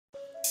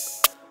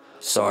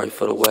Sorry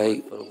for the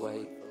wait.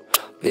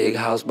 Big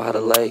house by the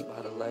lake.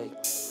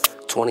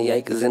 20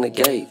 acres in the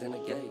gate.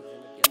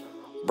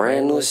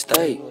 Brand new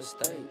estate.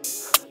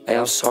 Hey,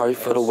 I'm sorry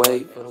for the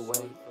wait.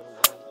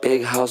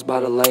 Big house by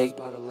the lake.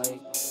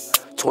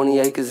 20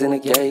 acres in the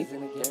gate.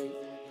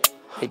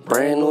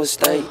 Brand new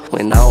estate.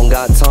 When I don't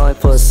got time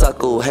for a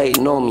sucker who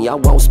hating on me, I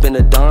won't spend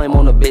a dime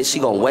on a bitch, she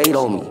gon' wait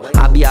on me.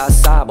 I be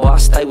outside, boy, I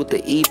stay with the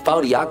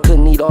E40. I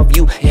couldn't eat off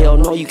you, hell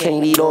no, you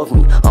can't eat off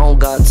me. I don't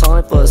got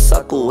time for a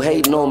sucker who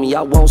hating on me.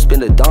 I won't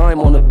spend a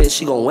dime on a bitch,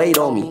 she gon' wait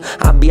on me.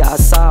 I be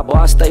outside, boy,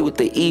 I stay with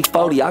the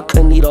E40. I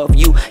couldn't eat off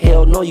you,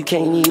 hell no, you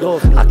can't eat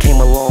off me. I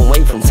came a long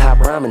way from top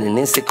ramen and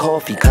instant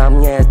coffee.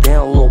 Calm your ass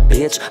down, little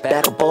bitch,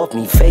 back up off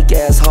me. Fake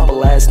ass,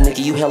 humble ass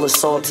nigga, you hella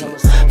salty.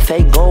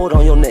 Fake gold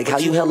on your neck, how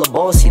you hella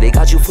bossy? They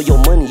got you for your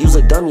money, use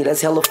a dummy,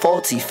 that's hella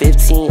faulty.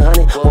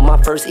 1500, what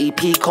my first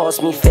EP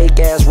cost me. Fake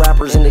ass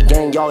rappers in the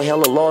gang, y'all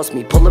hella lost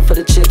me. Pull up for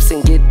the chips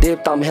and get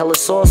dipped, I'm hella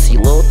saucy.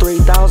 Lil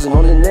 3,000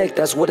 on the neck,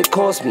 that's what it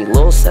cost me.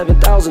 Lil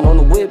 7,000 on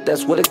the whip,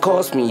 that's what it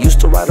cost me. Used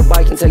to ride a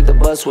bike and take the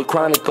bus with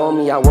chronic on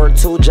me. I work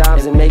 2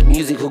 jobs and make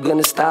music, who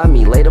gonna stop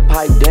me? Lay the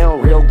pipe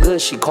down real good,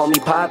 she call me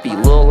Poppy.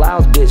 Lil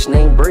loud bitch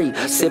named Bree,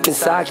 sippin'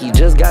 sake.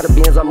 Just got a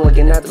Benz, I'm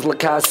looking at this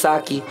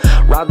Lakasaki.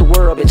 Rob the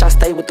world, bitch, I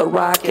stay with the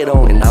rocket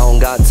on. And I don't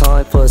got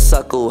time for a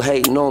sucker who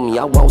hating on me.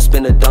 I won't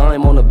spend a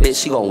dime on a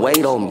bitch, she gon'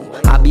 wait on me.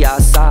 I be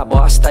outside, boy,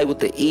 I stay with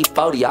the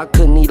E40. I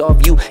couldn't eat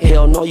off you,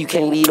 hell no, you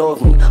can't eat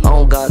off me. I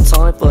don't got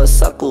time for a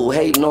sucker who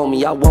hating on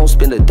me. I won't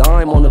spend a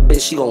dime on a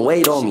bitch, she gon'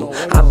 wait on me.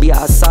 I be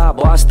outside,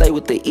 boy, I stay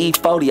with the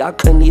E40. I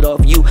couldn't eat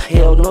off you,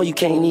 hell no, you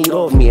can't eat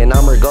off me. And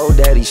I'm her gold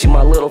daddy, she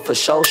my little for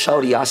show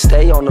shorty. I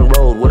stay on the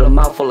road with a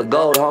mouth full of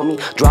gold, homie.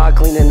 Dry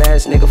cleaning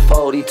ass nigga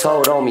fold, he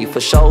told on me.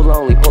 For show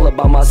lonely, pull up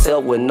by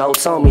myself with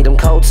notes on me. Them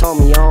coats on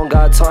me, I don't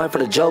got time for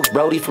the jokes,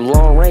 Brody. From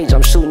long range,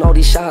 I'm shooting all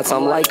these shots,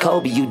 I'm like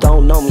Kobe. You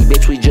don't know me,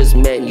 bitch, we just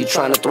met and you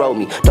tryna throw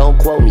me. Don't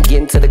quote me, get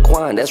into the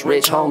Quan, that's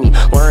rich homie.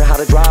 Learn how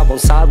to drive on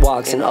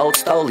sidewalks and old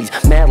stolies.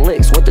 Mad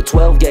licks with the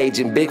 12 gauge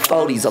and big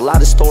 40s. A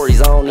lot of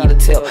stories I don't need to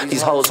tell,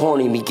 these hoes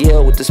horny.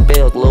 Miguel with the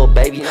spells, little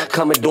baby,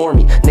 come adore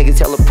me. Niggas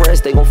tell the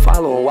press they gon'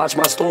 follow and watch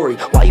my story.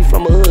 Why you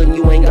from a hood and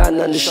you ain't got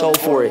nothing to show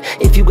for it?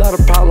 If you got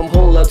a problem,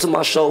 pull up to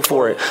my show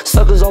for it.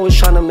 Suckers always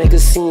tryna make a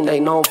scene, they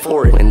known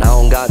for it. And I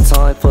don't got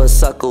time for a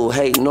sucker who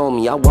hating on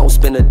me. I won't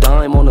spend a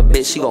dime on a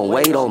bitch, she gon'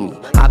 wait on me.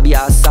 I be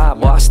outside,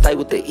 boy, I stay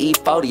with the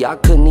E40. I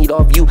couldn't eat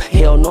off you,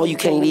 hell no, you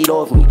can't eat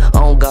off me. I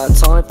don't got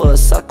time for a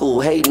sucker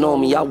who hating on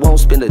me. I won't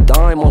spend a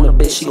dime on a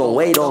bitch, she gon'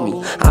 wait on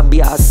me. I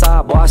be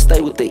outside, boy, I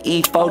stay with the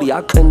E40.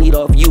 I couldn't eat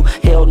off you,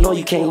 hell no,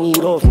 you can't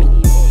eat off me.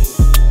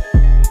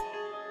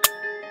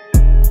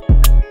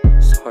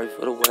 Sorry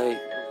for the wait.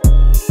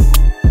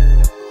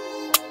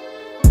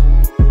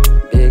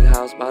 Big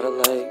house by the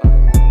lake.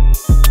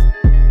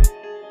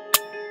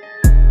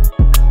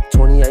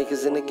 20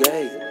 acres in the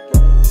gate.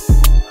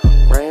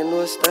 Brand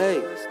new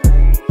estate.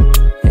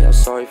 Hey, I'm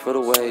sorry for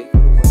the wait.